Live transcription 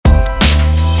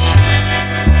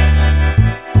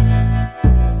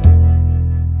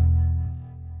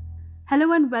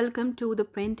Hello and welcome to the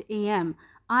Print AM.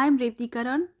 I'm Revti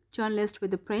Karan, journalist with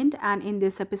the Print, and in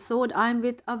this episode, I'm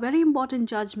with a very important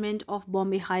judgment of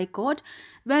Bombay High Court,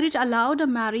 where it allowed a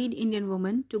married Indian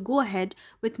woman to go ahead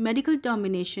with medical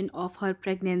termination of her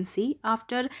pregnancy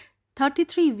after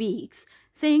 33 weeks,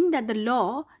 saying that the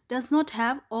law does not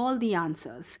have all the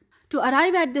answers. To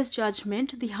arrive at this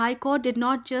judgment, the High Court did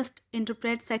not just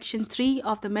interpret Section 3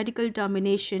 of the Medical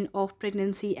Termination of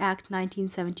Pregnancy Act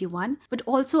 1971, but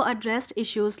also addressed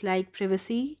issues like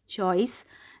privacy, choice,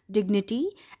 dignity,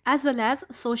 as well as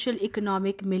social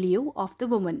economic milieu of the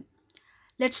woman.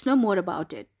 Let's know more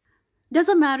about it. Does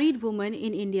a married woman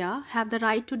in India have the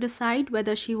right to decide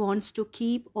whether she wants to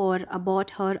keep or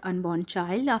abort her unborn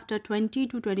child after 20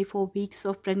 to 24 weeks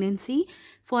of pregnancy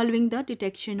following the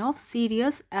detection of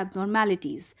serious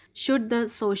abnormalities? Should the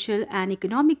social and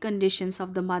economic conditions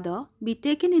of the mother be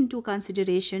taken into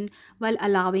consideration while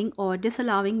allowing or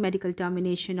disallowing medical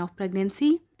termination of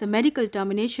pregnancy? The Medical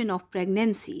Termination of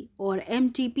Pregnancy or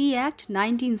MTP Act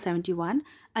 1971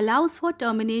 allows for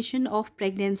termination of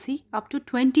pregnancy up to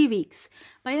 20 weeks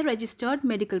by a registered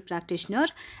medical practitioner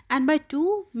and by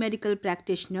two medical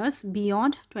practitioners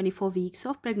beyond 24 weeks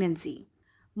of pregnancy.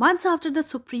 Months after the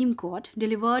Supreme Court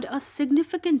delivered a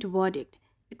significant verdict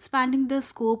expanding the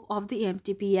scope of the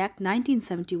MTP Act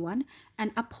 1971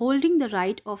 and upholding the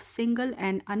right of single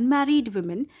and unmarried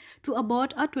women to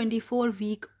abort a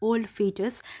 24-week-old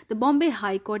fetus, the Bombay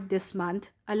High Court this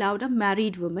month allowed a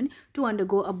married woman to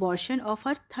undergo abortion of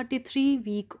her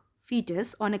 33-week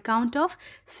fetus on account of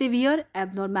severe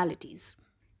abnormalities.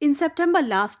 In September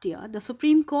last year, the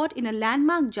Supreme Court, in a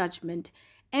landmark judgment,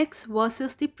 X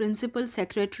versus the Principal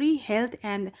Secretary, Health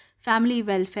and Family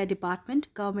Welfare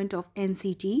Department, Government of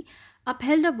NCT,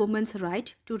 upheld a woman's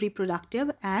right to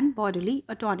reproductive and bodily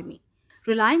autonomy.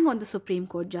 Relying on the Supreme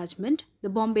Court judgment, the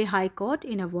Bombay High Court,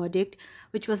 in a verdict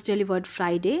which was delivered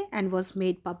Friday and was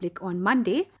made public on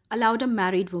Monday, allowed a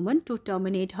married woman to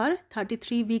terminate her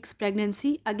 33 weeks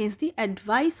pregnancy against the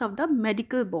advice of the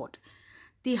medical board.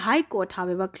 The High Court,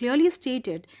 however, clearly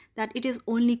stated that it is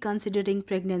only considering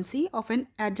pregnancy of an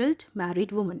adult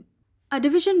married woman. A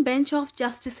division bench of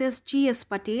Justices G.S.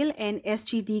 Patel and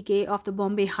S.G. Dike of the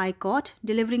Bombay High Court,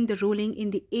 delivering the ruling in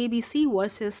the ABC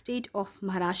versus State of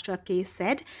Maharashtra case,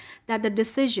 said that the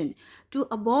decision to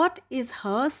abort is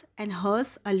hers and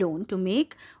hers alone to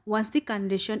make once the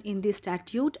conditions in the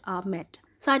statute are met.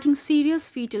 Citing serious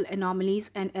fetal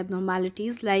anomalies and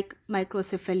abnormalities like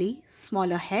microcephaly,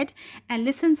 smaller head, and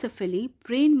lissencephaly,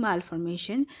 brain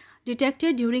malformation,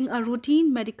 detected during a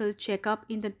routine medical checkup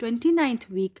in the 29th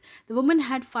week, the woman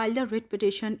had filed a writ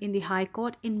petition in the High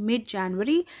Court in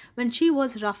mid-January when she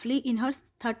was roughly in her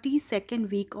 32nd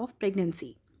week of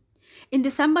pregnancy. In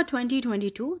December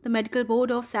 2022, the Medical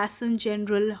Board of Sassoon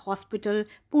General Hospital,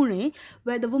 Pune,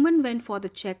 where the woman went for the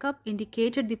checkup,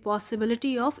 indicated the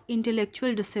possibility of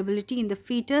intellectual disability in the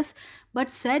fetus but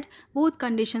said both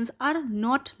conditions are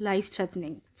not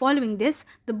life-threatening. Following this,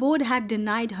 the board had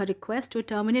denied her request to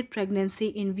terminate pregnancy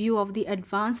in view of the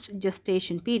advanced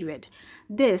gestation period.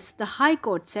 This, the High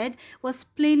Court said, was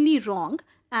plainly wrong,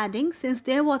 adding, since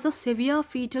there was a severe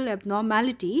fetal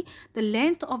abnormality, the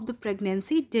length of the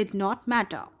pregnancy did not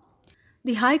matter.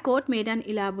 The High Court made an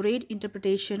elaborate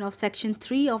interpretation of Section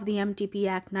 3 of the MTP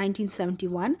Act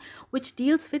 1971, which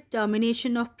deals with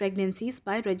termination of pregnancies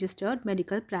by registered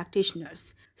medical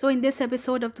practitioners. So in this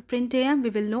episode of the Print AM, we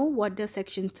will know what does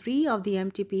Section 3 of the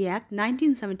MTP Act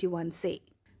 1971 say.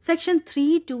 Section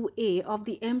 3(2)(a) of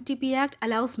the MTP Act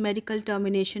allows medical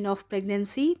termination of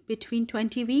pregnancy between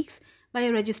 20 weeks by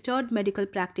a registered medical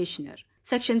practitioner.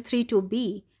 Section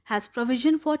 3(2)(b) has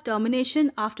provision for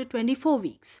termination after 24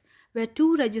 weeks, where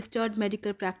two registered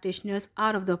medical practitioners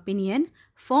are of the opinion,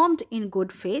 formed in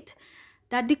good faith,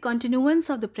 that the continuance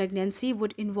of the pregnancy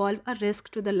would involve a risk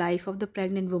to the life of the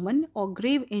pregnant woman or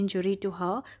grave injury to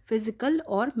her physical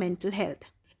or mental health.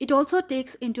 It also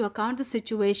takes into account the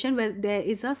situation where there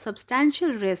is a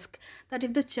substantial risk that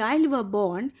if the child were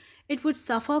born, it would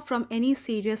suffer from any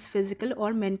serious physical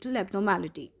or mental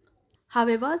abnormality.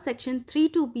 However, Section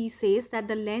 3(2)(b) says that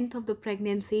the length of the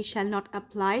pregnancy shall not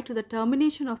apply to the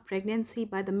termination of pregnancy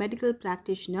by the medical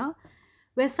practitioner,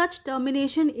 where such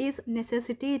termination is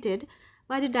necessitated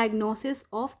by the diagnosis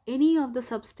of any of the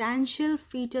substantial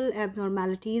fetal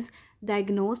abnormalities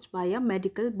diagnosed by a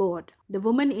medical board. The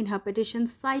woman in her petition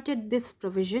cited this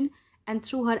provision and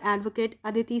through her advocate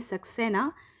Aditi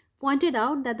Saxena pointed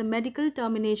out that the medical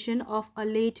termination of a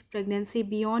late pregnancy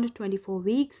beyond 24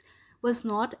 weeks was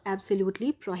not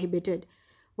absolutely prohibited,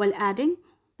 while adding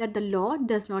that the law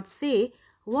does not say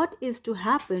what is to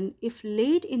happen if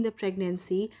late in the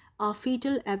pregnancy a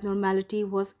fetal abnormality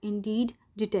was indeed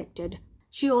detected.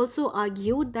 She also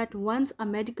argued that once a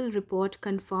medical report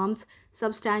confirms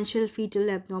substantial fetal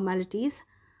abnormalities,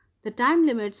 the time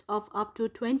limits of up to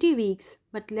 20 weeks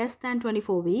but less than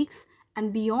 24 weeks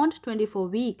and beyond 24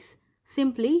 weeks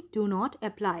simply do not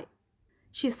apply.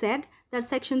 She said that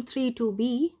Section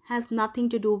 32B has nothing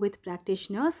to do with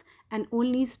practitioners and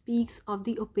only speaks of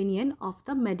the opinion of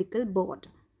the medical board.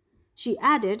 She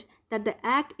added that the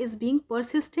Act is being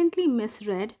persistently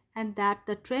misread and that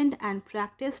the trend and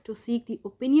practice to seek the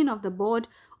opinion of the board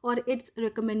or its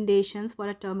recommendations for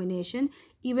a termination,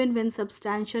 even when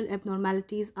substantial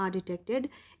abnormalities are detected,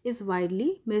 is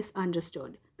widely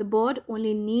misunderstood. The board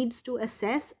only needs to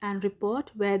assess and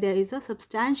report where there is a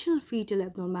substantial fetal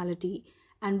abnormality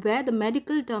and where the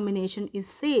medical termination is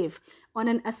safe on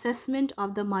an assessment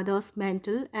of the mother's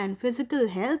mental and physical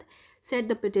health, said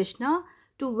the petitioner,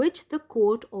 to which the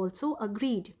court also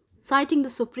agreed. Citing the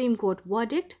Supreme Court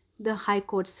verdict, the High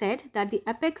Court said that the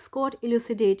apex court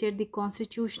elucidated the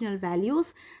constitutional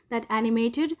values that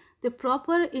animated the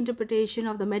proper interpretation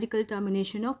of the Medical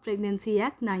Termination of Pregnancy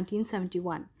Act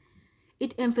 1971.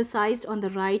 It emphasized on the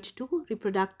right to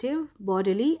reproductive,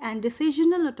 bodily, and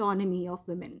decisional autonomy of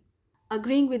women.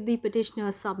 Agreeing with the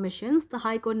petitioner's submissions, the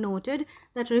High Court noted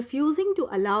that refusing to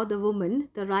allow the woman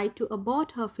the right to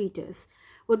abort her fetus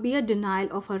would be a denial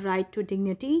of her right to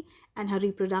dignity and her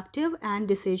reproductive and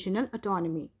decisional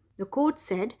autonomy. The court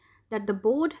said that the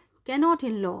board cannot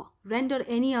in law render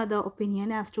any other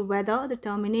opinion as to whether the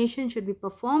termination should be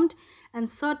performed, and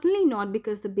certainly not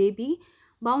because the baby,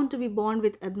 bound to be born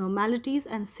with abnormalities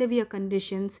and severe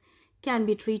conditions, can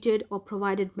be treated or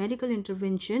provided medical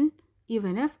intervention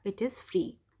even if it is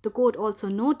free. The court also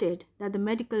noted that the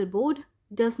medical board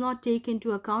does not take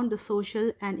into account the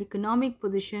social and economic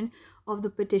position of the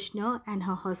petitioner and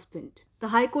her husband. The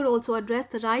High Court also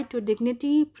addressed the right to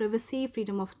dignity, privacy,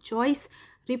 freedom of choice,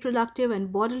 reproductive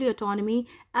and bodily autonomy,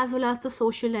 as well as the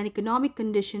social and economic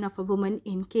condition of a woman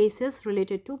in cases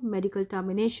related to medical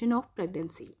termination of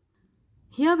pregnancy.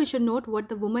 Here we should note what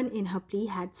the woman in her plea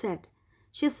had said.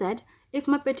 She said, "If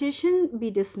my petition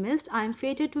be dismissed, I am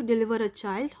fated to deliver a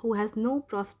child who has no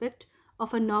prospect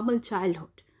of a normal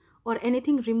childhood or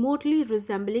anything remotely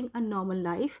resembling a normal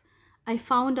life. I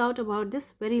found out about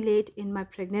this very late in my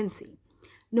pregnancy.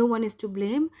 No one is to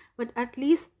blame, but at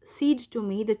least cede to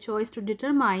me the choice to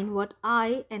determine what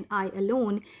I and I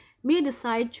alone may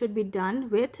decide should be done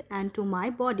with and to my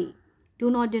body.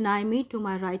 Do not deny me to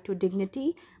my right to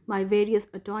dignity, my various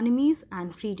autonomies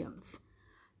and freedoms."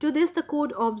 To this, the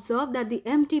court observed that the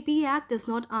MTP Act does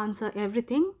not answer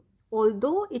everything,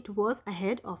 although it was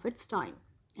ahead of its time.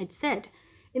 It said,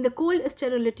 "In the cold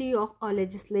sterility of our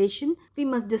legislation, we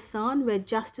must discern where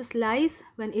justice lies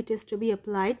when it is to be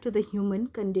applied to the human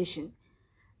condition.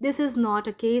 This is not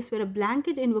a case where a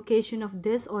blanket invocation of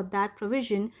this or that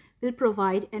provision will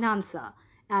provide an answer,"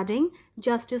 adding,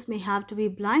 "Justice may have to be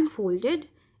blindfolded.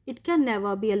 It can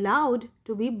never be allowed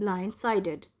to be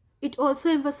blindsided." It also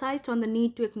emphasized on the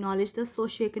need to acknowledge the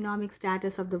socioeconomic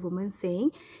status of the woman,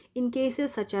 saying, "In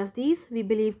cases such as these, we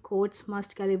believe courts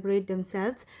must calibrate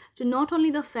themselves to not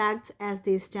only the facts as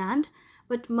they stand,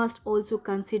 but must also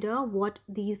consider what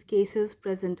these cases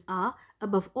present are,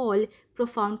 above all,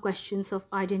 profound questions of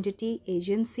identity,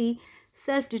 agency,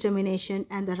 self-determination,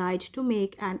 and the right to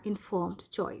make an informed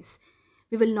choice.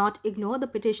 We will not ignore the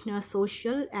petitioner's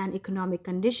social and economic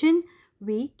condition.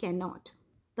 We cannot."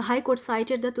 The High Court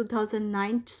cited the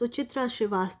 2009 Suchitra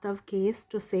Srivastav case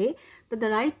to say that the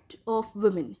right of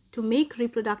women to make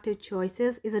reproductive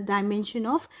choices is a dimension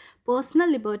of personal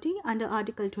liberty under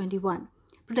Article 21,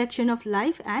 protection of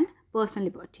life and personal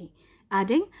liberty,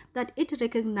 adding that it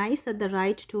recognized that the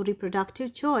right to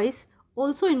reproductive choice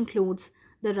also includes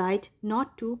the right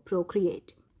not to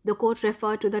procreate. The court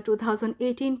referred to the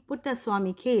 2018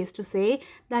 Puttaswamy case to say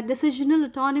that decisional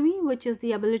autonomy, which is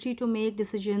the ability to make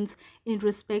decisions in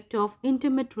respect of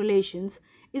intimate relations,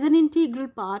 is an integral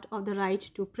part of the right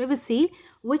to privacy,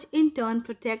 which in turn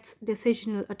protects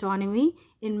decisional autonomy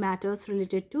in matters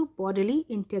related to bodily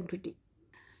integrity.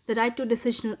 The right to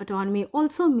decisional autonomy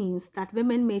also means that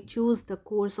women may choose the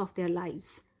course of their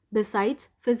lives. Besides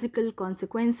physical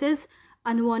consequences,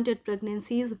 unwanted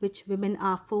pregnancies which women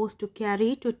are forced to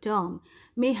carry to term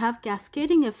may have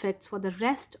cascading effects for the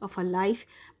rest of her life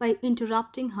by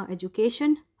interrupting her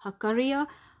education, her career,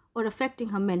 or affecting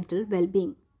her mental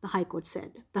well-being, the High Court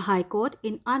said. The High Court,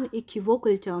 in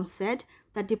unequivocal terms, said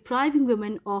that depriving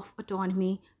women of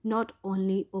autonomy not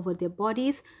only over their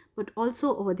bodies but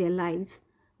also over their lives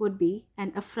would be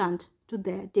an affront to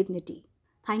their dignity.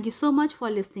 Thank you so much for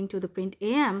listening to the Print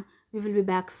AM. We will be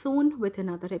back soon with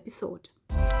another episode.